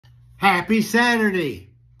Happy Saturday.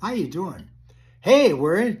 How you doing? Hey,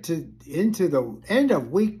 we're into the end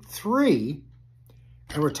of week 3,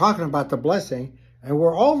 and we're talking about the blessing, and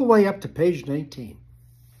we're all the way up to page 19.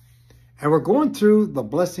 And we're going through the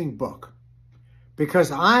blessing book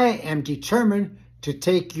because I am determined to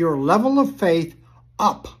take your level of faith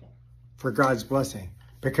up for God's blessing,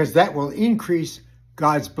 because that will increase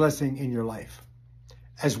God's blessing in your life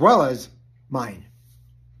as well as mine.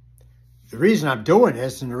 The reason I'm doing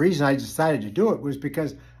this and the reason I decided to do it was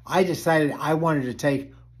because I decided I wanted to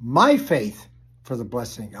take my faith for the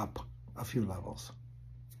blessing up a few levels.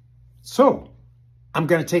 So I'm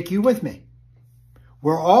going to take you with me.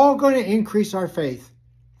 We're all going to increase our faith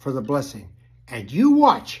for the blessing. And you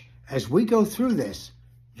watch as we go through this,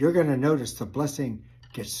 you're going to notice the blessing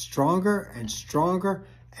gets stronger and stronger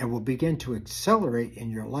and will begin to accelerate in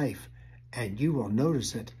your life. And you will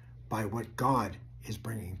notice it by what God is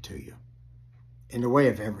bringing to you in the way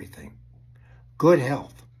of everything. Good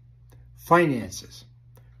health, finances,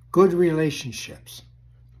 good relationships,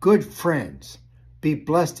 good friends. Be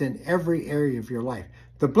blessed in every area of your life.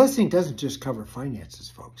 The blessing doesn't just cover finances,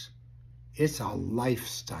 folks. It's a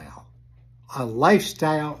lifestyle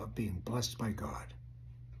of being blessed by God.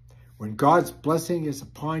 When God's blessing is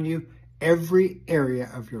upon you, every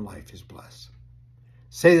area of your life is blessed.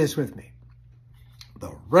 Say this with me.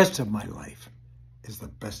 The rest of my life is the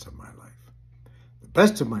best of my life. The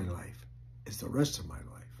best of my life is the rest of my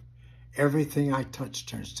life. Everything I touch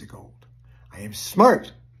turns to gold. I am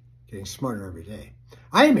smart, getting smarter every day.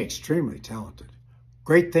 I am extremely talented.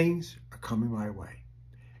 Great things are coming my way.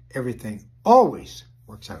 Everything always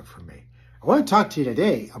works out for me. I want to talk to you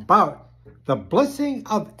today about the blessing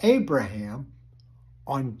of Abraham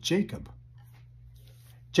on Jacob.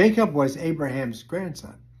 Jacob was Abraham's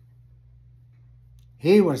grandson.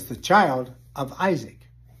 He was the child of Isaac.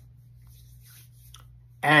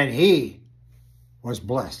 And he was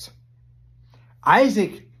blessed.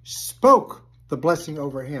 Isaac spoke the blessing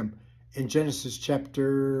over him in Genesis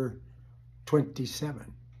chapter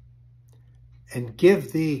 27. And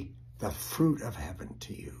give thee the fruit of heaven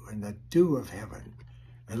to you, and the dew of heaven,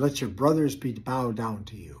 and let your brothers be bowed down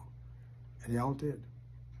to you. And they all did.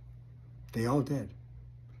 They all did.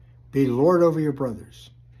 Be Lord over your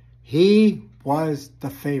brothers. He was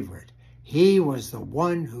the favorite. He was the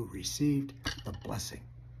one who received the blessing.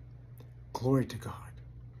 Glory to God.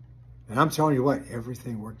 And I'm telling you what,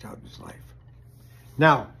 everything worked out in his life.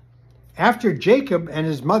 Now, after Jacob and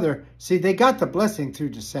his mother, see, they got the blessing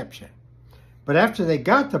through deception. But after they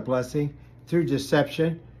got the blessing through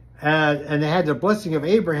deception, and they had the blessing of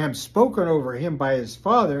Abraham spoken over him by his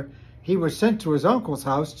father, he was sent to his uncle's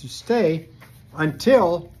house to stay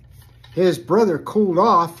until his brother cooled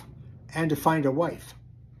off and to find a wife.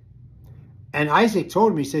 And Isaac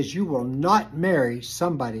told him, he says, you will not marry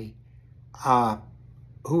somebody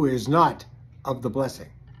who is not of the blessing.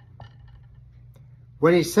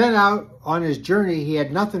 When he set out on his journey, he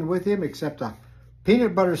had nothing with him except a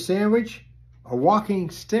peanut butter sandwich, a walking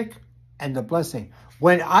stick, and the blessing.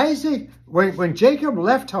 When Jacob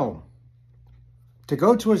left home to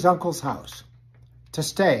go to his uncle's house, to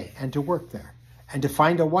stay and to work there, and to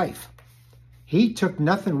find a wife, he took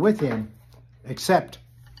nothing with him except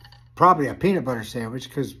probably a peanut butter sandwich,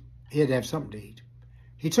 because he had to have something to eat.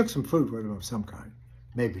 He took some food with him of some kind.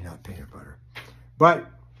 Maybe not peanut butter. But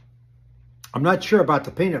I'm not sure about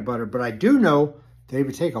the peanut butter, but I do know that he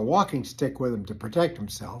would take a walking stick with him to protect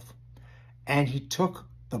himself. And he took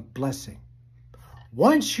the blessing.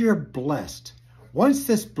 Once you're blessed, once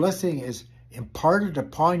this blessing is imparted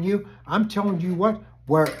upon you, I'm telling you what,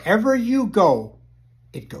 wherever you go,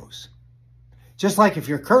 it goes. Just like if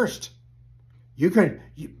you're cursed,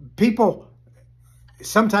 people,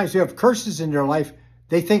 sometimes you have curses in their life.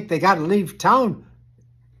 They think they got to leave town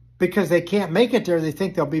because they can't make it there. They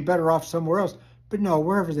think they'll be better off somewhere else. But no,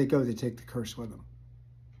 wherever they go, they take the curse with them.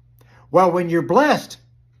 Well, when you're blessed,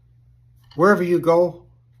 wherever you go,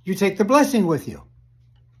 you take the blessing with you.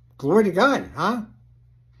 Glory to God, huh?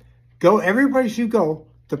 Go, everywhere you go,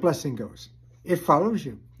 the blessing goes. It follows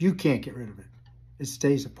you. You can't get rid of it. It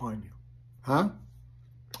stays upon you, huh?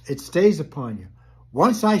 It stays upon you.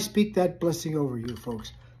 Once I speak that blessing over you,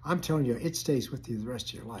 folks, I'm telling you, it stays with you the rest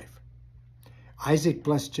of your life. Isaac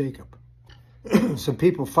blessed Jacob. Some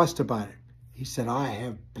people fussed about it. He said, I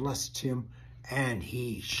have blessed him, and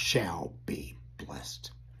he shall be blessed.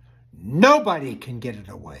 Nobody can get it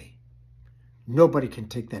away. Nobody can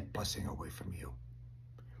take that blessing away from you.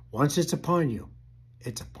 Once it's upon you,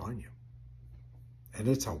 it's upon you. And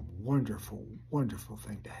it's a wonderful, wonderful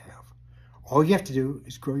thing to have. All you have to do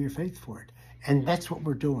is grow your faith for it. And that's what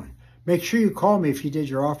we're doing. Make sure you call me if you did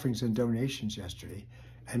your offerings and donations yesterday.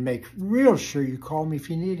 and make real sure you call me if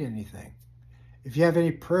you need anything. If you have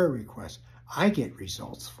any prayer requests, I get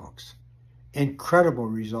results, folks. Incredible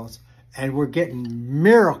results. And we're getting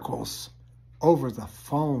miracles over the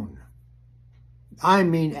phone. I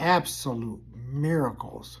mean, absolute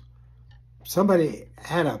miracles. Somebody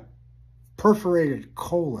had a perforated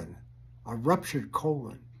colon, a ruptured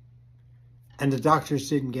colon, and the doctors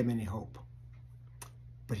didn't give him any hope.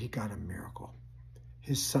 But he got a miracle.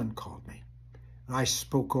 His son called me. And I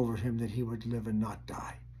spoke over him that he would live and not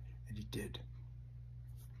die. And he did.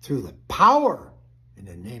 Through the power in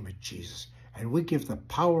the name of Jesus. And we give the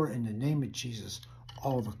power in the name of Jesus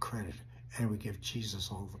all the credit. And we give Jesus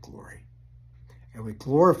all the glory. And we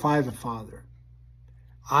glorify the Father.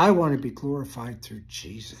 I want to be glorified through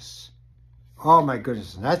Jesus. Oh my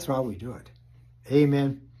goodness. And that's why we do it.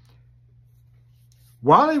 Amen.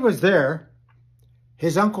 While he was there,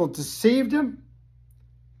 his uncle deceived him,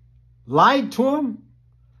 lied to him,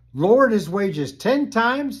 lowered his wages 10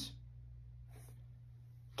 times,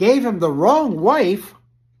 gave him the wrong wife,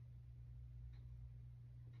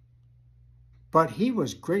 but he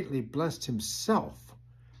was greatly blessed himself.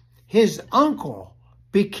 His uncle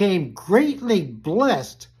became greatly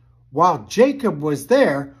blessed while Jacob was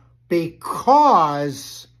there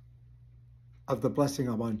because of the blessing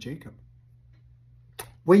upon Jacob.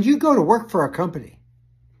 When you go to work for a company,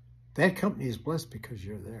 that company is blessed because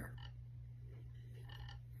you're there.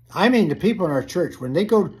 I mean, the people in our church, when they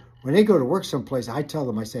go to work someplace, I tell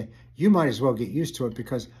them, I say, you might as well get used to it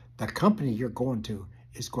because the company you're going to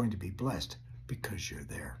is going to be blessed because you're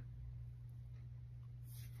there.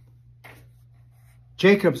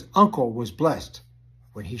 Jacob's uncle was blessed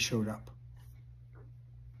when he showed up.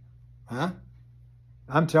 Huh?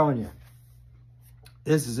 I'm telling you,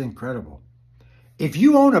 this is incredible. If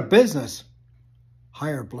you own a business,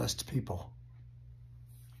 hire blessed people.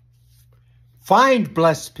 Find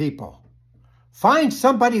blessed people. Find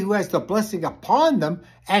somebody who has the blessing upon them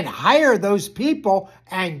and hire those people,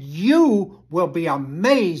 and you will be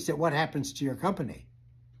amazed at what happens to your company.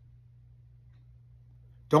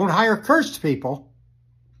 Don't hire cursed people.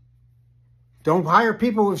 Don't hire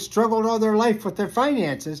people who've struggled all their life with their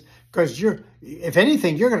finances, because if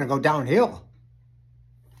anything, you're going to go downhill.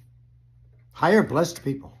 Hire blessed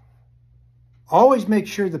people. Always make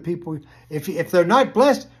sure the people, if they're not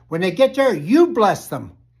blessed, when they get there, you bless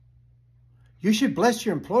them. You should bless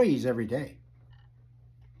your employees every day.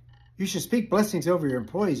 You should speak blessings over your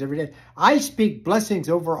employees every day. I speak blessings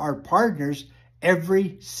over our partners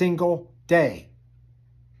every single day.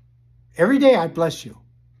 Every day I bless you.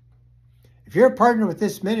 If you're a partner with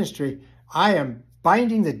this ministry, I am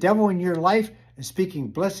binding the devil in your life and speaking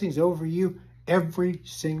blessings over you every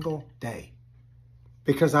single day.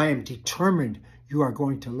 Because I am determined you are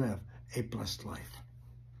going to live a blessed life.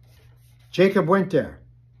 Jacob went there.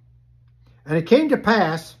 And it came to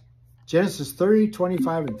pass, Genesis 30,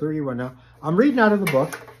 25, and 31. Now, I'm reading out of the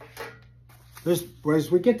book.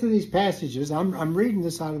 As we get to these passages, I'm reading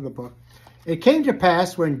this out of the book. It came to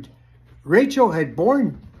pass when Rachel had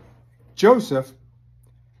borne Joseph,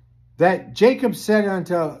 that Jacob said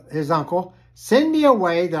unto his uncle, send me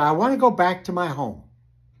away that I want to go back to my home.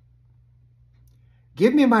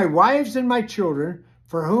 Give me my wives and my children,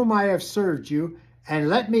 for whom I have served you, and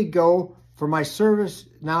let me go, for my service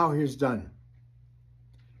now is done.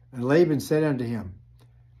 And Laban said unto him,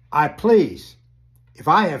 I please, if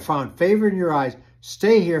I have found favor in your eyes,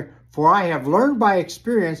 stay here, for I have learned by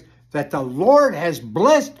experience that the Lord has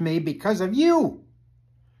blessed me because of you.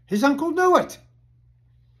 His uncle knew it.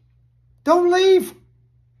 Don't leave.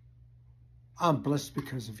 I'm blessed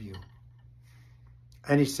because of you.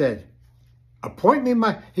 And he said, appoint me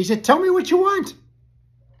he said, tell me what you want.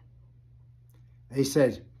 And he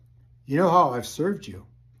said, you know how I've served you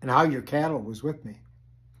and how your cattle was with me.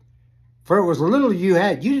 For it was little you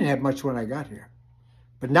had. You didn't have much when I got here.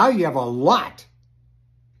 But now you have a lot.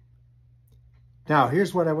 Now,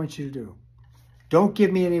 here's what I want you to do. Don't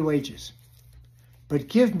give me any wages, but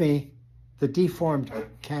give me the deformed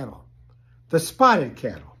cattle, the spotted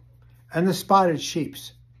cattle, and the spotted sheep.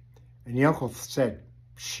 And the uncle said,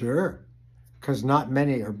 sure, because not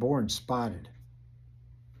many are born spotted.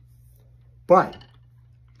 But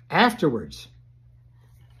afterwards,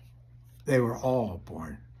 they were all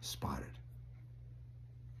born spotted.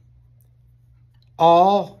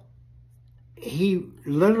 He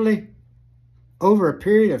literally, over a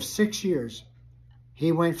period of 6 years,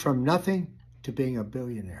 he went from nothing to being a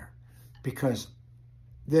billionaire because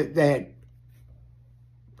they had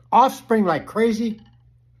offspring like crazy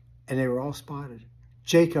and they were all spotted.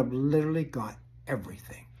 Jacob literally got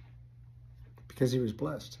everything because he was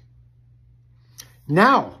blessed.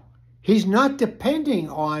 Now, He's not depending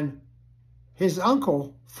on his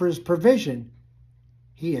uncle for his provision.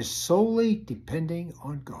 He is solely depending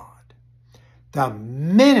on God. The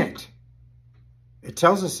minute, it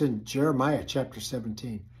tells us in Jeremiah chapter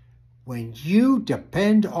 17, when you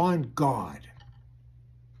depend on God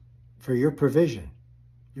for your provision,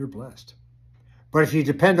 you're blessed. But if you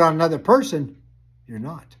depend on another person, you're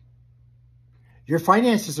not. Your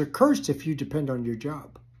finances are cursed if you depend on your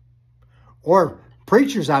job. Or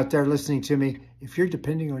preachers out there listening to me, if you're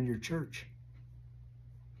depending on your church.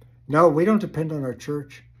 No, we don't depend on our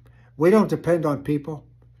church. We don't depend on people.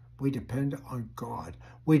 We depend on God.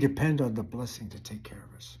 We depend on the blessing to take care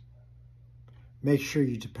of us. Make sure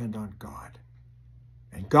you depend on God.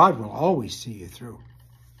 And God will always see you through.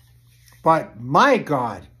 But my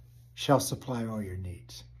God shall supply all your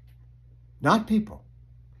needs. Not people.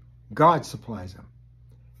 God supplies them.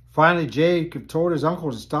 Finally, Jacob told his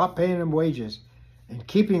uncle to stop paying him wages and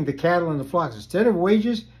keeping the cattle and the flocks. Instead of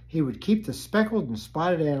wages, he would keep the speckled and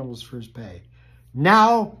spotted animals for his pay.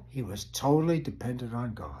 Now he was totally dependent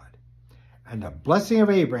on God and the blessing of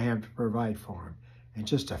Abraham to provide for him. In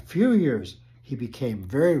just a few years, he became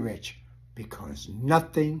very rich because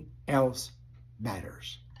nothing else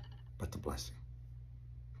matters but the blessing.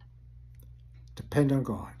 Depend on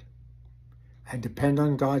God and depend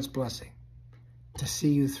on God's blessing to see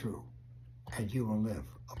you through, and you will live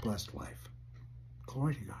a blessed life.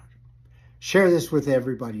 Glory to God. Share this with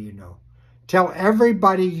everybody you know. Tell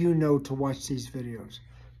everybody you know to watch these videos.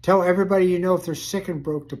 Tell everybody you know if they're sick and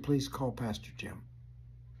broke to please call Pastor Jim.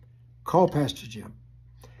 Call Pastor Jim.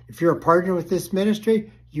 If you're a partner with this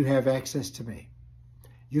ministry, you have access to me.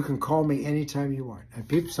 You can call me anytime you want.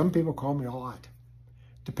 And some people call me a lot,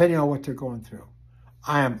 depending on what they're going through.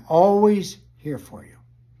 I am always here for you.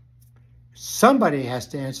 Somebody has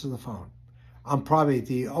to answer the phone. I'm probably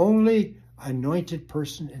the only anointed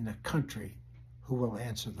person in the country who will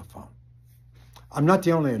answer the phone. I'm not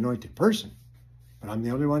the only anointed person, but I'm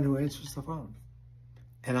the only one who answers the phone.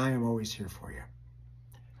 And I am always here for you.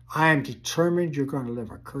 I am determined you're going to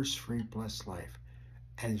live a curse-free, blessed life.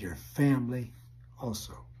 And your family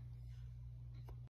also.